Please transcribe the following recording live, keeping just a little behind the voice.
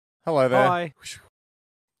Hello there. Hi.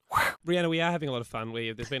 Rihanna, we are having a lot of fun.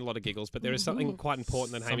 There's been a lot of giggles, but there is something quite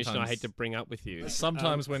important that Hamish and I had to bring up with you.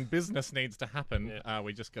 Sometimes when business needs to happen,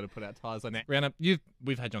 we just got to put our ties on it. Rihanna,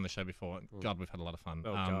 we've had you on the show before. God, we've had a lot of fun.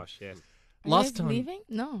 Oh gosh, yeah. Last time, leaving?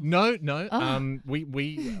 No. No.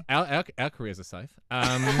 Our careers are safe.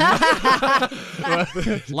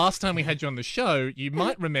 Last time we had you on the show, you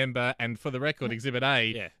might remember, and for the record, Exhibit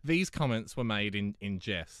A, these comments were made in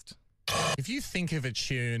jest. If you think of a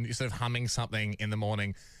tune, you're sort of humming something in the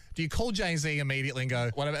morning, do you call Jay-Z immediately and go,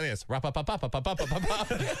 what about this? I'm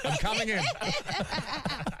coming in.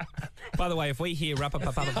 By the way, if we hear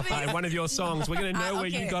in one of your songs, we're going to know where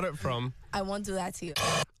you got it from. I won't do that to you.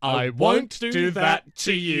 I won't do that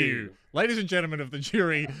to you. Ladies and gentlemen of the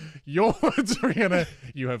jury, your words, Rihanna,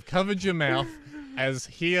 you have covered your mouth as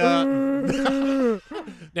here. Now,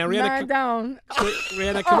 Rihanna,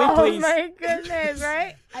 Rihanna, can we please? Oh my goodness,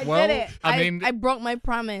 right? I did it. I broke my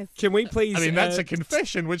promise. Can we please? I mean, that's a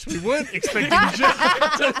confession, which we weren't expecting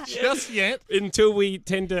just yet. Until we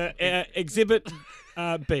tender Exhibit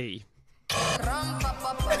B.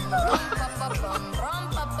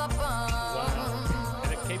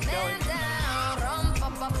 Keep going.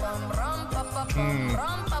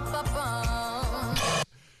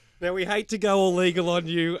 Now, we hate to go all legal on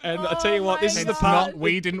you, and I tell you what, this is the part...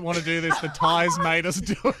 we didn't want to do this, the ties made us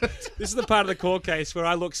do it. This is the part of the court case where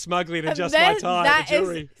I look smugly and adjust my tie at the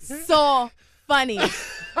jury. Is so funny.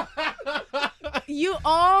 My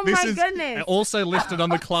goodness. Also listed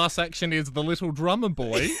on the class action is the little drummer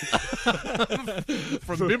boy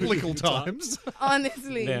from biblical times.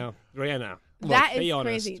 Honestly. Now, Rihanna, that is be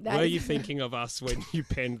honest. crazy. Were you thinking of us when you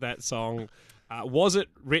penned that song? Was it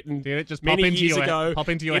written just many years ago pop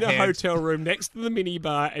into your in head? A hotel room next to the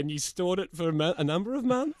minibar and you stored it for a number of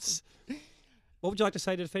months? What would you like to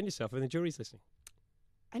say to defend yourself when the jury's listening?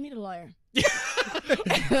 I need a lawyer.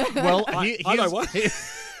 Well, I know what.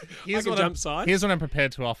 Here's what I'm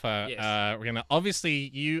prepared to offer, Rihanna. Obviously,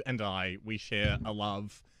 you and I, we share a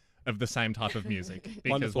love of the same type of music.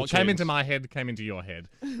 Because what came into my head came into your head.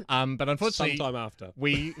 But unfortunately, sometime after,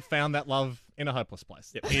 we found that love in a hopeless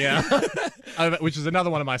place. Yep. Yeah. Which is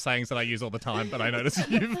another one of my sayings that I use all the time, but I notice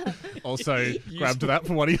you've also grabbed that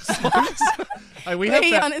for one of your songs.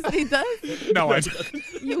 He honestly does? No, I don't.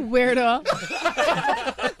 You weirdo.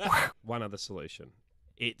 One other solution.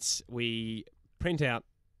 We print out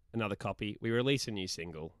another copy, we release a new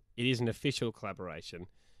single. It is an official collaboration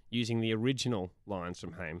using the original lines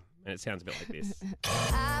from Haim, and it sounds a bit like this.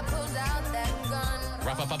 I pulled out that gun.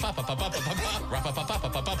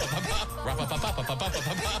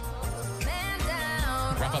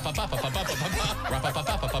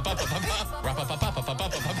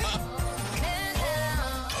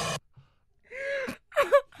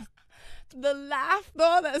 The laugh,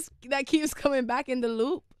 though, that keeps coming back in the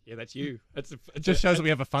loop. Yeah, that's you. It just shows that we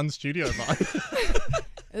have a fun studio vibe.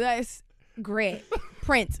 That is great.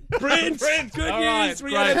 Print. Good news, right,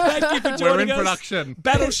 Rihanna. Thank you for joining us. We're in production.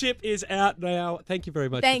 Battleship is out now. Thank you very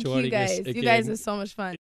much for joining us. Thank you guys. You guys are so much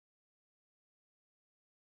fun.